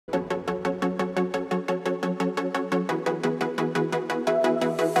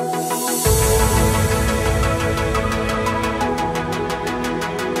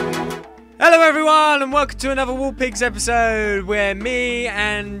and welcome to another WolfPigs episode where me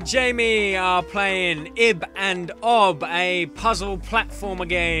and Jamie are playing Ibb and Obb, a puzzle platformer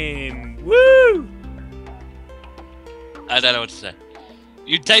game. Woo! I don't know what to say.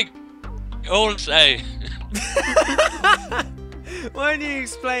 You take all say. Why don't you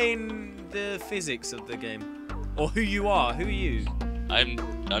explain the physics of the game? Or who you are? Who are you? I'm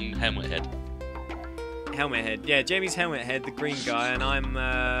Helmet Head. Helmet Head. Yeah, Jamie's Helmet Head, the green guy, and I'm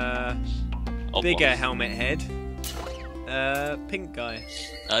bigger Helmet Head, pink guy.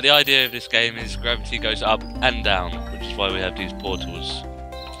 The idea of this game is gravity goes up and down, which is why we have these portals.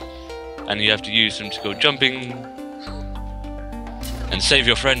 And you have to use them to go jumping and save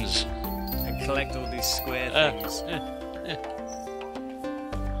your friends. And collect all these square things.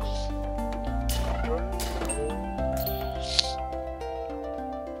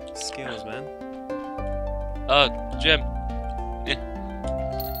 Skills, man. Gem.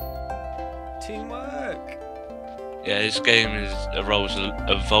 Teamwork. Yeah, this game is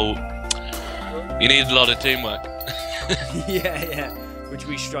you need a lot of teamwork. yeah, which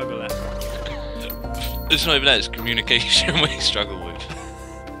we struggle at. It's not even that, it's communication we struggle with.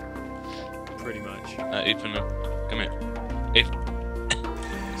 Pretty much. Ethan, come here.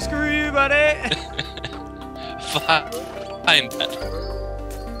 Screw you, buddy! Fine.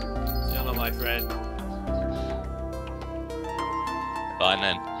 You're not my friend. Fine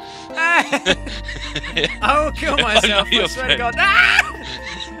then. I will kill myself, I swear to God.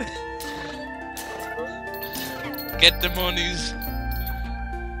 Get the monies.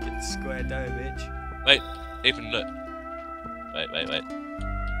 Get the square dough, bitch. Wait, Ethan, look. Wait. What are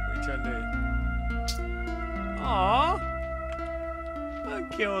you trying to do? Aww. Don't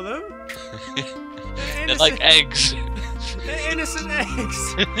kill them. They're like eggs. They're innocent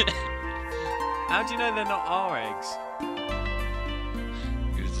eggs. How do you know they're not our eggs?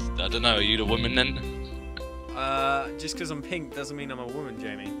 I don't know, are you the woman then? Just because I'm pink doesn't mean I'm a woman,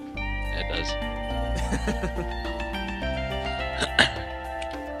 Jamie. Yeah, it does.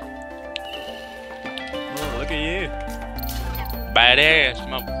 Oh, look at you. Badass,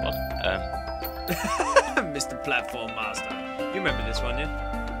 motherfucker. Mr. Platform Master. You remember this one, yeah?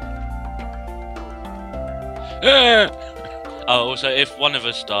 Oh, also, if one of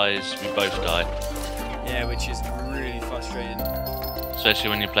us dies, we both die. Yeah, which is really frustrating. Especially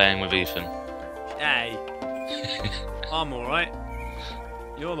when you're playing with Ethan. Hey. I'm alright.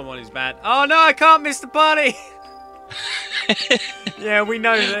 You're the one who's bad. Oh no, I can't miss the party! Yeah, we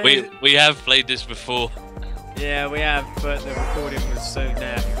know that. We have played this before. Yeah, we have, but the recording was so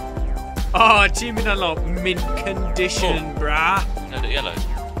naff. Oh, achievement unlocked. Mint condition, brah. No, the yellow.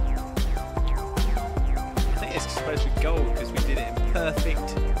 I think it's supposed to be gold because we did it in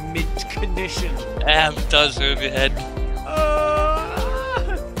perfect mint condition. Damn, it does over your head.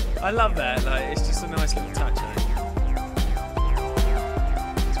 I love that. Like, it's just a nice little touch. I think.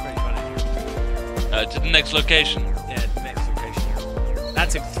 It's pretty funny. To the next location. Yeah, the next location.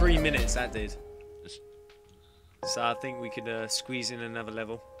 That took 3 minutes. That did. So I think we could squeeze in another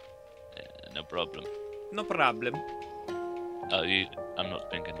level. Yeah, no problem. No problem. Oh, I'm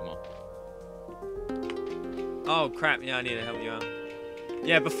not pink anymore. Oh crap! Yeah, I need to help you out.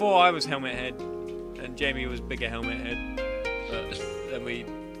 Yeah, before I was Helmet Head, and Jamie was bigger Helmet Head, but then we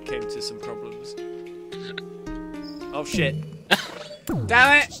came to some problems. Oh shit!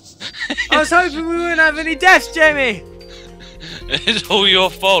 Damn it! I was hoping we wouldn't have any deaths, Jamie. It's all your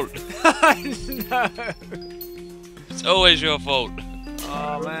fault. No. It's always your fault.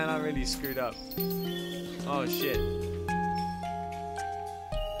 Oh man, I really screwed up. Oh shit.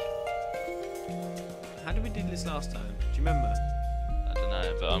 How did we do this last time? Do you remember? I don't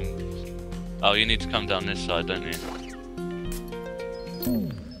know, but oh, you need to come down this side, don't you?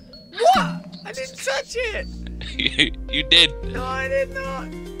 What? I didn't touch it! you did. No, I did not.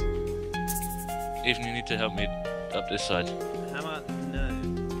 Even you need to help me up this side. How about no?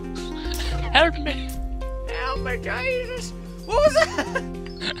 Help me! Help me, Jesus! What was that?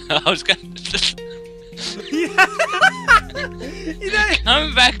 I was going You know,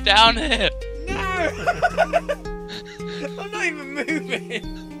 come back down here. no! I'm not even moving.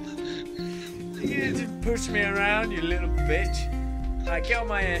 You just push me around, you little bitch. Alright, get on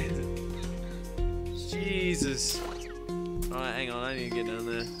my head. Jesus. Alright, hang on, I need to get down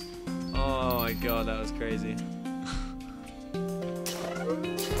there. Oh my god, that was crazy.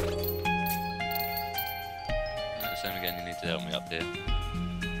 Same again, you need to help me up here.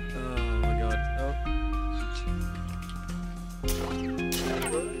 Oh my god. Oh.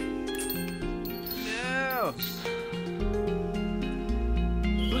 No!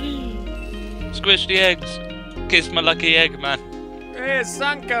 Squish the eggs. Kiss my lucky egg, man. Hey,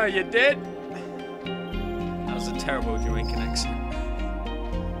 Sanka, you did? terrible Jamaican accent.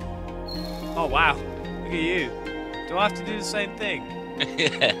 Oh wow, look at you. Do I have to do the same thing?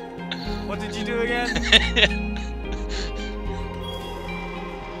 Yeah. What did you do again?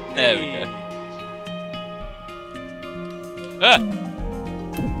 There we go. Ah!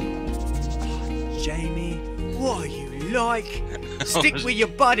 Jamie, what are you like? Stick with your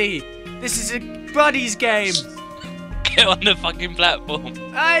buddy. This is a buddy's game. Get on the fucking platform.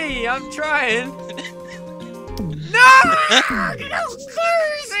 Hey, I'm trying. No!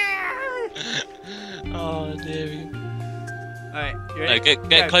 Oh dear. Alright, you No, ready?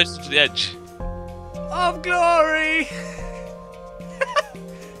 get closer to the edge. Of glory!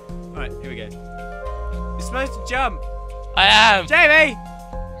 Alright, here we go. You're supposed to jump. I am. Jamie!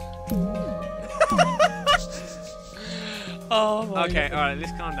 Oh my Okay, God. alright,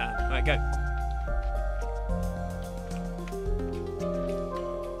 let's calm down. Alright, go.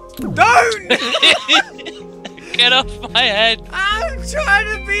 Don't! Get off my head. I'm trying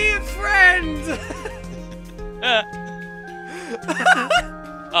to be a friend!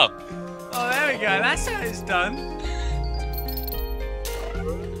 Oh. Oh, there we go. That's how it's done.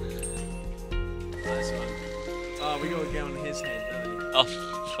 That's fine. Oh, we gotta get on his head, don't we? Oh,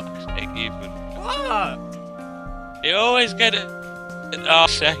 fuck's sake, Ethan. What? You always get it. Oh,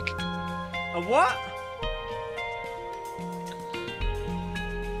 sake. A what?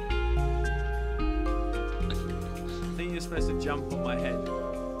 I think you're supposed to jump on my head.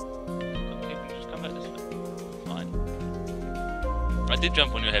 Ethan, just come back this way. Fine. I did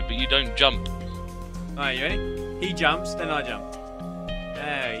jump on your head, but you don't jump. Alright, you ready? He jumps, then I jump.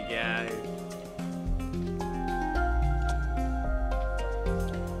 There we go.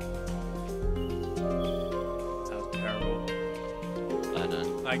 That was terrible. I know.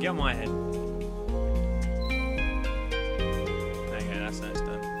 Alright, get on my head. There you go, that's how it's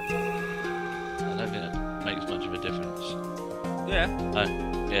done. I don't think that makes much of a difference. Yeah. Oh,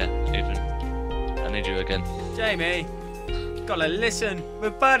 yeah, Ethan. I need you again. Jamie, gotta listen.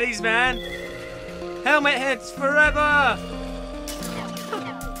 We're buddies, man. Helmet heads forever.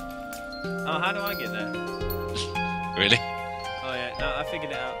 Oh, how do I get there? Really? Oh yeah, no, I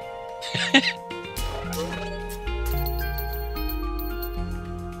figured it out.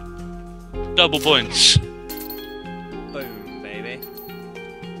 Double points. Boom, baby.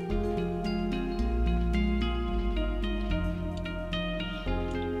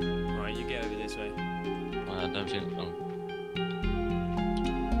 Alright, you get over this way. I don't think. Oh.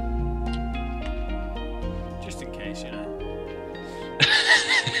 Just in case, you know.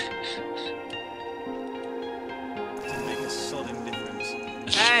 Doesn't make a sodding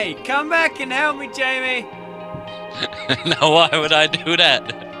difference. Hey, come back and help me, Jamie! Now, why would I do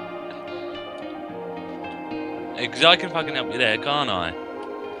that? Because I can fucking help you there, can't I?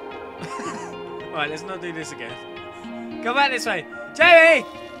 Alright, let's not do this again. Come back this way! Jamie!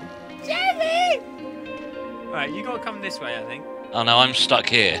 Jamie! Alright, you gotta come this way, I think. Oh no, I'm stuck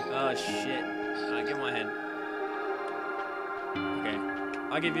here. Oh shit. Alright, give my head. Okay.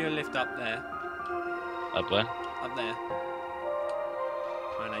 I'll give you a lift up there. Up where? Up there.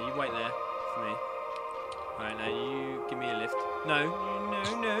 Alright, now you wait there for me. Alright, now you give me a lift. No,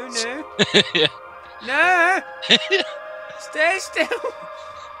 no. Yeah. No! Stay still!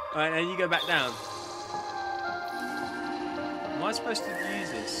 Alright, now you go back down. Am I supposed to use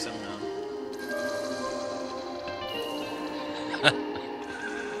this somehow?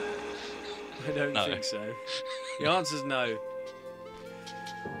 I don't think so. The answer's no.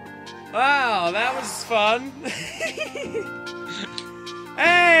 Wow, that was fun!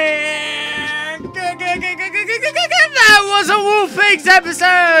 Hey! That was a WolfPigs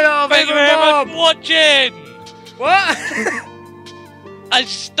episode of Thank you Ibb very Obb. much for watching! What? I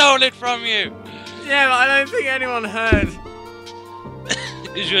stole it from you! Yeah, but I don't think anyone heard.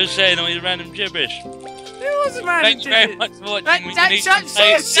 Because you were saying all your random gibberish. It wasn't random. Thank you very much for watching. Shut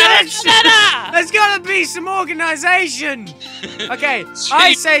up! There's gotta be some organisation! Okay,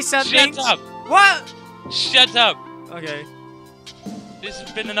 I say something. Shut up! What? Shut up! Okay. This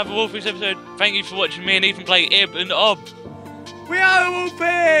has been another WolfPigs episode. Thank you for watching me and Ethan play Ibb and Obb. We are the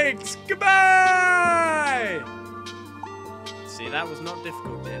WolfPigs! Goodbye! See, that was not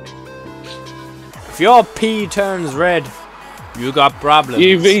difficult, Jamie. If your pee turns red, you got problems.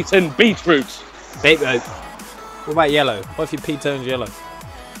 You've eaten beetroot. Beetroot. What about yellow? What if your pee turns yellow?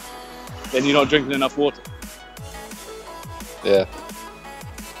 Then you're not drinking enough water. Yeah.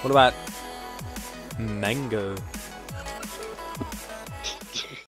 What about mango?